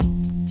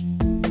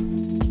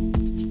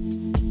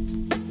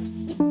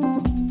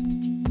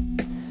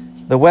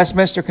The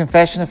Westminster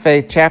Confession of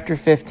Faith, Chapter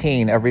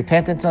 15, of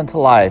Repentance unto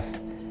Life,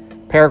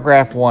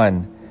 Paragraph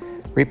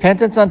 1.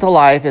 Repentance unto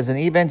life is an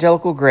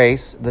evangelical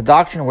grace, the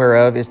doctrine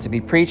whereof is to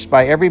be preached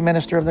by every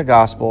minister of the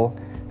gospel,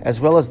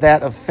 as well as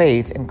that of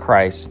faith in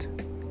Christ.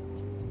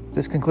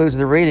 This concludes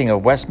the reading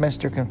of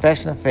Westminster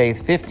Confession of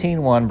Faith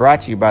 15.1, brought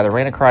to you by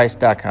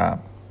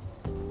thereignofchrist.com.